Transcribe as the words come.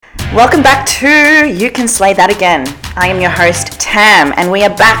Welcome back to You Can Slay That Again. I am your host, Tam, and we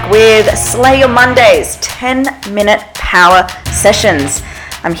are back with Slay Your Mondays, 10-minute power sessions.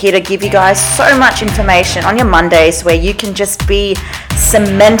 I'm here to give you guys so much information on your Mondays where you can just be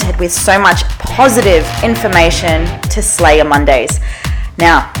cemented with so much positive information to slay your Mondays.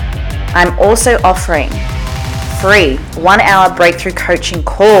 Now, I'm also offering free 1-hour breakthrough coaching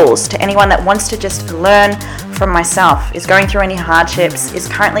calls to anyone that wants to just learn from myself, is going through any hardships, is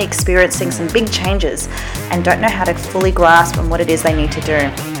currently experiencing some big changes and don't know how to fully grasp on what it is they need to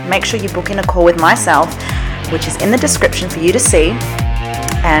do. Make sure you book in a call with myself, which is in the description for you to see,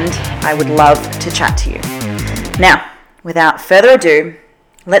 and I would love to chat to you. Now, without further ado,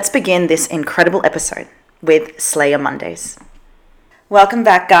 let's begin this incredible episode with Slay Your Mondays. Welcome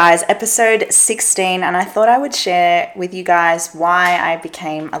back, guys. Episode 16, and I thought I would share with you guys why I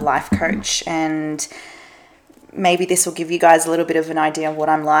became a life coach, and maybe this will give you guys a little bit of an idea of what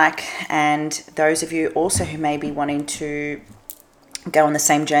I'm like, and those of you also who may be wanting to go on the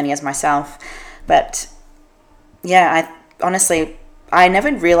same journey as myself. But yeah, I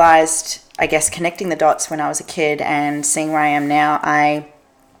never realized, I guess, connecting the dots when I was a kid and seeing where I am now. I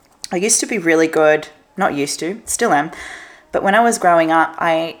used to be really good, not used to, still am. But when I was growing up,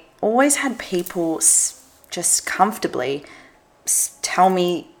 I always had people just comfortably tell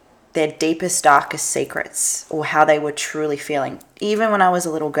me their deepest, darkest secrets or how they were truly feeling, even when I was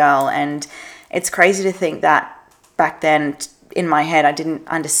a little girl. And it's crazy to think that back then in my head, I didn't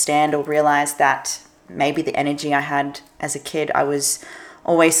understand or realize that maybe the energy I had as a kid, I was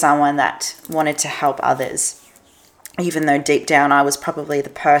always someone that wanted to help others, even though deep down I was probably the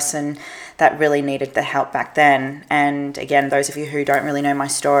person that really needed the help back then. And again, those of you who don't really know my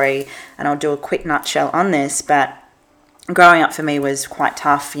story, and I'll do a quick nutshell on this, but growing up for me was quite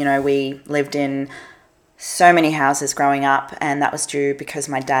tough. You know, we lived in so many houses growing up, and that was due because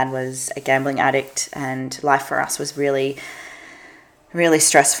my dad was a gambling addict, and life for us was really, really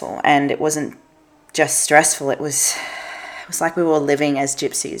stressful. And it wasn't just stressful, it was like we were living as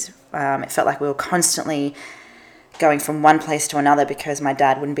gypsies. It felt like we were constantly going from one place to another because my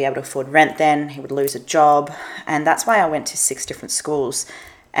dad wouldn't be able to afford rent then. He would lose a job. And that's why I went to 6 different schools.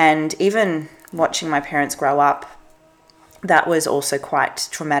 And even watching my parents grow up, that was also quite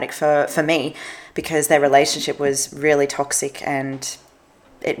traumatic for me because their relationship was really toxic and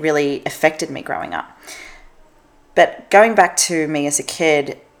it really affected me growing up. But going back to me as a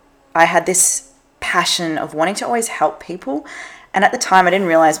kid, I had this passion of wanting to always help people. And at the time, I didn't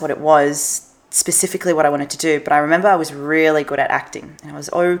realize what it was, specifically what I wanted to do, but I remember I was really good at acting, and I was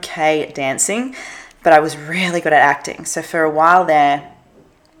okay at dancing, but I was really good at acting. So for a while there,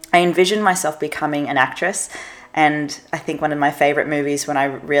 I envisioned myself becoming an actress, and I think one of my favorite movies when I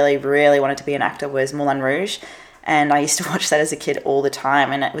really, really wanted to be an actor was Moulin Rouge, and I used to watch that as a kid all the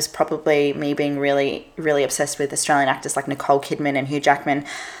time, and it was probably me being really, really obsessed with Australian actors like Nicole Kidman and Hugh Jackman.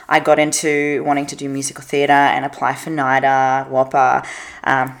 I got into wanting to do musical theatre and apply for NIDA, WAPA.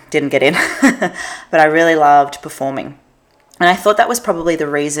 Didn't get in, but I really loved performing. And I thought that was probably the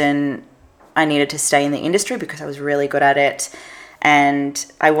reason I needed to stay in the industry, because I was really good at it. And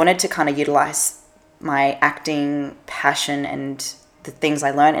I wanted to kind of utilize my acting passion and the things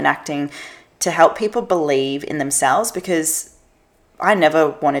I learned in acting to help people believe in themselves, because I never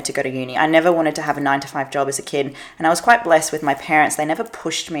wanted to go to uni. I never wanted to have a 9-to-5 job as a kid. And I was quite blessed with my parents. They never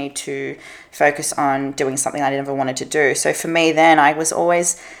pushed me to focus on doing something I never wanted to do. So for me then, I was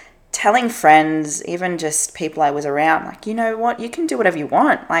always telling friends, even just people I was around, like, you know what, you can do whatever you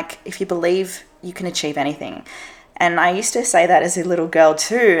want. Like, if you believe, you can achieve anything. And I used to say that as a little girl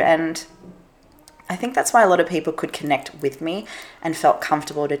too. And I think that's why a lot of people could connect with me and felt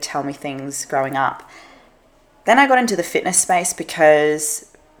comfortable to tell me things growing up. Then I got into the fitness space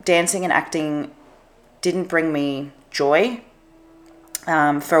because dancing and acting didn't bring me joy.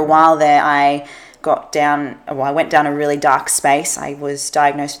 For a while there, I went down a really dark space. I was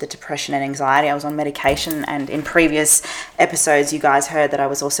diagnosed with depression and anxiety. I was on medication, and in previous episodes, you guys heard that I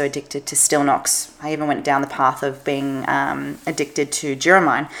was also addicted to Stilnox. I even went down the path of being addicted to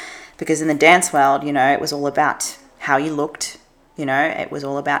Duromine. Because in the dance world, you know, it was all about how you looked, you know, it was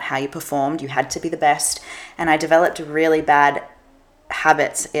all about how you performed. You had to be the best. And I developed really bad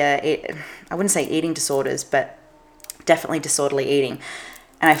habits. I wouldn't say eating disorders, but definitely disorderly eating.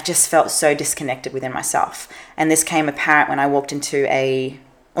 And I've just felt so disconnected within myself. And this came apparent when I walked into a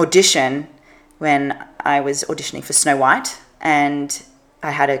audition when I was auditioning for Snow White. And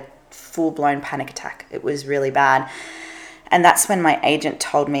I had a full-blown panic attack. It was really bad. And that's when my agent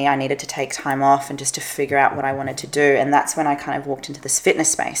told me I needed to take time off and just to figure out what I wanted to do. And that's when I kind of walked into this fitness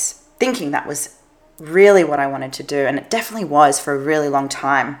space, thinking that was really what I wanted to do. And it definitely was for a really long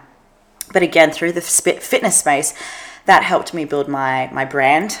time. But again, through the fitness space, that helped me build my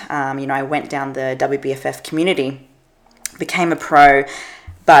brand. I went down the WBFF community, became a pro.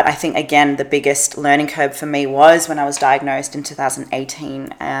 But I think, again, the biggest learning curve for me was when I was diagnosed in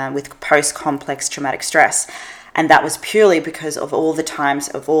 2018 with post-complex traumatic stress. And that was purely because of all the times,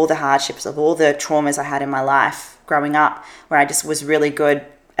 of all the hardships, of all the traumas I had in my life growing up, where I just was really good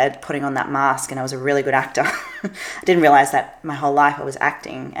at putting on that mask, and I was a really good actor. I didn't realize that my whole life I was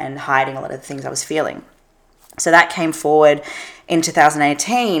acting and hiding a lot of the things I was feeling. So that came forward in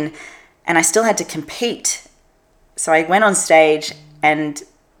 2018, and I still had to compete. So I went on stage, and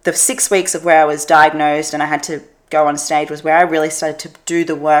the 6 weeks of where I was diagnosed and I had to go on stage was where I really started to do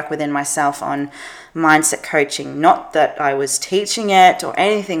the work within myself on mindset coaching. Not that I was teaching it or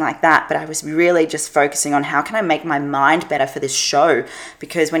anything like that, but I was really just focusing on how can I make my mind better for this show?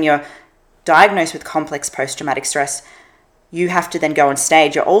 Because when you're diagnosed with complex post-traumatic stress, you have to then go on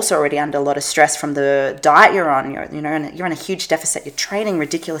stage. You're also already under a lot of stress from the diet you're on. You're in a huge deficit. You're training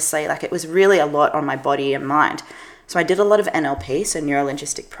ridiculously. Like, it was really a lot on my body and mind. So I did a lot of NLP, so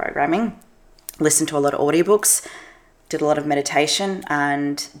neuro-linguistic programming, listened to a lot of audiobooks, did a lot of meditation,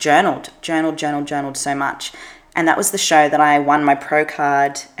 and journaled so much. And that was the show that I won my pro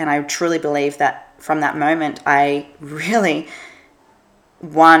card. And I truly believe that from that moment, I really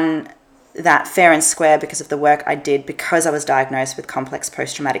won that fair and square because of the work I did, because I was diagnosed with complex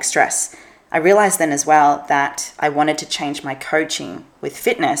post-traumatic stress. I realized then as well that I wanted to change my coaching with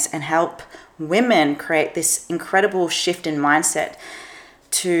fitness and help women create this incredible shift in mindset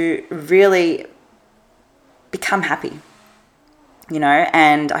to really become happy,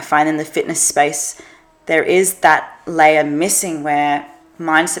 and I find in the fitness space, there is that layer missing where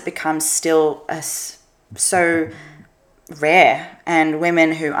mindset becomes still so rare, and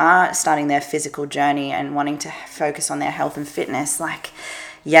women who are starting their physical journey and wanting to focus on their health and fitness,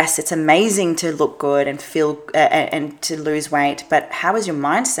 yes, it's amazing to look good and feel and to lose weight, but how is your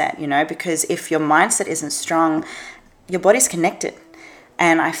mindset? Because if your mindset isn't strong, your body's connected.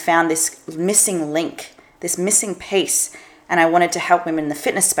 And I found this missing link, this missing piece, and I wanted to help women in the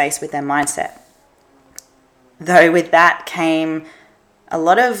fitness space with their mindset. Though with that came a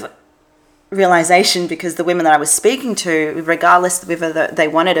lot of realization, because the women that I was speaking to, regardless of whether they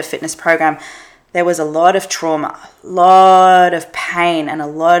wanted a fitness program, there was a lot of trauma, a lot of pain, and a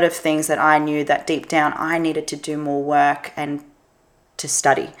lot of things that I knew that deep down I needed to do more work and to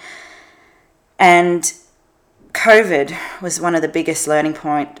study. And COVID was one of the biggest turning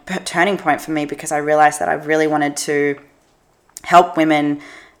point for me, because I realized that I really wanted to help women,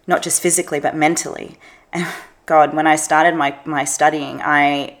 not just physically, but mentally. And God, when I started my studying,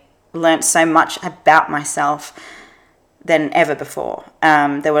 I learned so much about myself than ever before.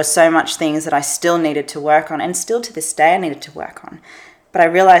 There were so much things that I still needed to work on, and still to this day I needed to work on. But I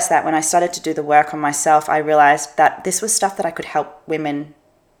realized that when I started to do the work on myself, I realized that this was stuff that I could help women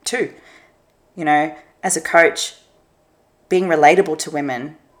too. As a coach, being relatable to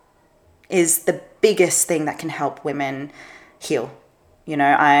women is the biggest thing that can help women heal.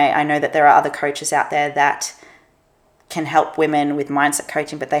 I know that there are other coaches out there that can help women with mindset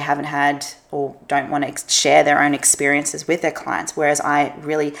coaching, but they haven't had or don't want to share their own experiences with their clients. Whereas I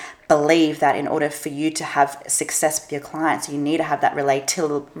really believe that in order for you to have success with your clients, you need to have that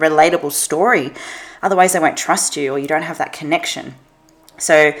relatable story. Otherwise, they won't trust you, or you don't have that connection.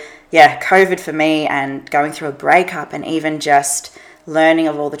 So yeah, COVID for me, and going through a breakup, and even just learning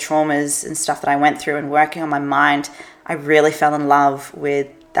of all the traumas and stuff that I went through and working on my mind, I really fell in love with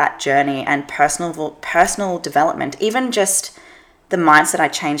that journey and personal development. Even just the mindset I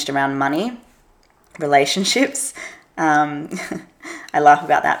changed around money, relationships. I laugh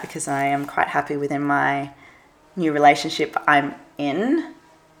about that because I am quite happy within my new relationship I'm in.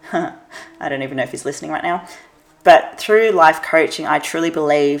 I don't even know if he's listening right now. But through life coaching, I truly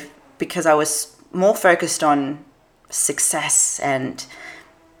believe, because I was more focused on success and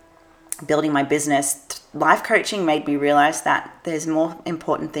building my business, life coaching made me realize that there's more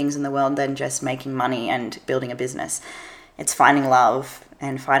important things in the world than just making money and building a business. It's finding love,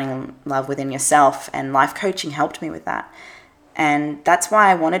 and finding love within yourself, and life coaching helped me with that. And that's why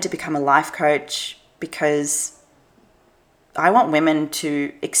I wanted to become a life coach, because I want women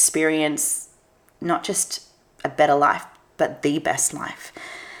to experience not just a better life, but the best life.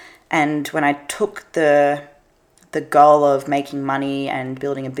 And when I took the goal of making money and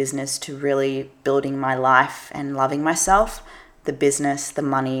building a business to really building my life and loving myself, the business, the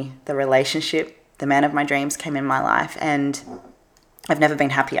money, the relationship, the man of my dreams came in my life, and I've never been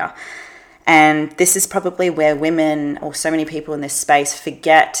happier. And this is probably where women, or so many people in this space,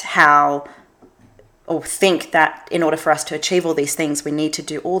 forget how or think that in order for us to achieve all these things, we need to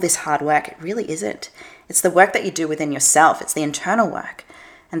do all this hard work. It really isn't. It's the work that you do within yourself. It's the internal work.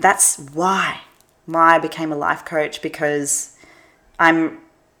 And that's why I became a life coach, because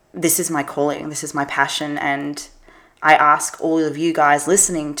this is my calling, this is my passion, and I ask all of you guys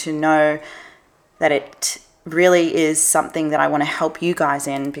listening to know that it really is something that I want to help you guys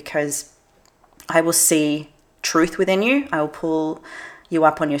in, because I will see truth within you. I will pull you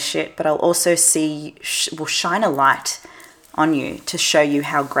up on your shit, but I'll also will shine a light on you to show you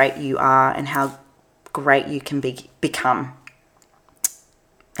how great you are and how great you can become.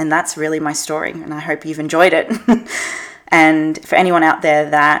 And that's really my story, and I hope you've enjoyed it. And for anyone out there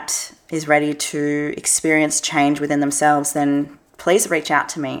that is ready to experience change within themselves, then please reach out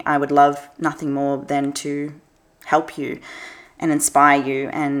to me. I would love nothing more than to help you and inspire you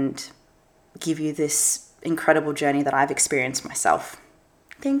and give you this incredible journey that I've experienced myself.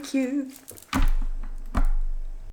 Thank you.